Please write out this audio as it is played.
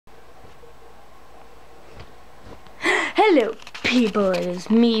Hello people, it is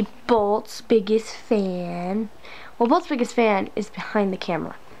me, Bolt's biggest fan. Well, Bolt's biggest fan is behind the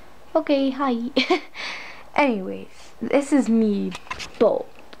camera. Okay, hi. Anyways, this is me, Bolt,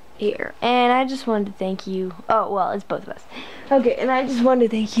 here. And I just wanted to thank you. Oh, well, it's both of us. Okay, and I just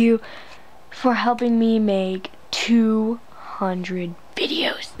wanted to thank you for helping me make 200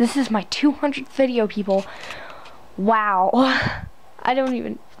 videos. This is my 200th video, people. Wow. I don't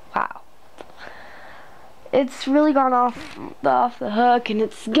even, wow. It's really gone off the hook, and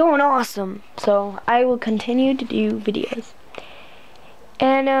it's going awesome. So I will continue to do videos.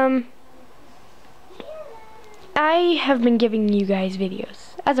 And I have been giving you guys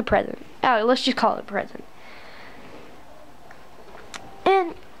videos as a present. Let's just call it a present.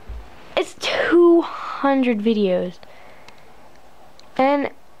 And it's 200 videos. And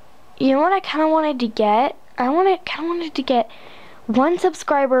you know what I kind of wanted to get? I kind of wanted to get 1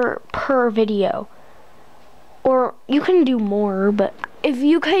 subscriber per video. Or you can do more, but if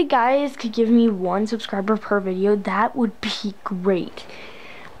you guys could give me 1 subscriber per video, that would be great.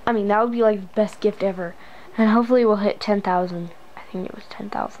 I mean, that would be like the best gift ever. And hopefully we'll hit 10,000. I think it was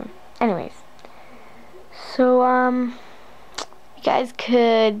 10,000. Anyways. So, you guys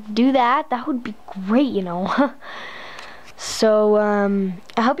could do that. That would be great, you know. So,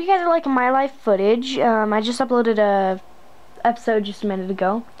 I hope you guys are liking my life footage. I just uploaded a episode just a minute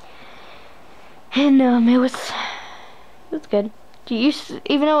ago. And it was good. Even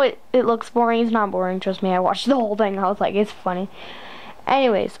though it looks boring, it's not boring. Trust me, I watched the whole thing. I was like, it's funny.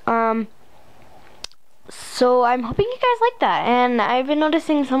 Anyways, so I'm hoping you guys like that. And I've been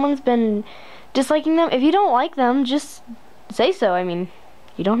noticing someone's been disliking them. If you don't like them, just say so. I mean,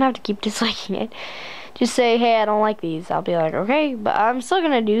 you don't have to keep disliking it. Just say, hey, I don't like these. I'll be like, okay, but I'm still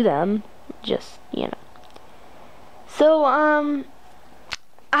gonna do them. Just, you know. So,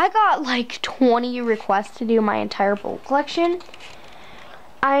 I got like 20 requests to do my entire Bolt collection.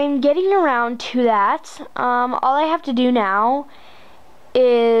 I'm getting around to that. All I have to do now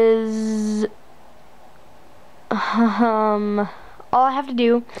is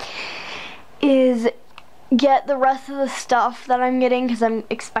get the rest of the stuff that I'm getting, because I'm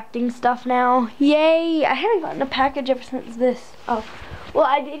expecting stuff now. Yay! I haven't gotten a package ever since this. Oh, well,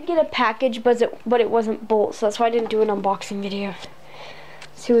 I did get a package, but it wasn't Bolt, so that's why I didn't do an unboxing video.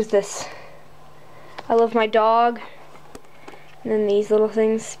 So who's this? I love my dog. And then these little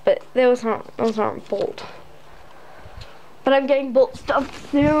things, but those aren't Bolt. But I'm getting Bolt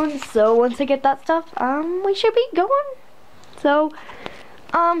stuff soon, so once I get that stuff, we should be going. So,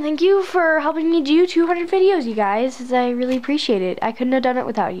 thank you for helping me do 200 videos, you guys. I really appreciate it. I couldn't have done it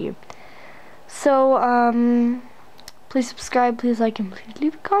without you. So, please subscribe, please like, and please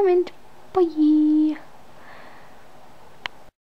leave a comment. Bye.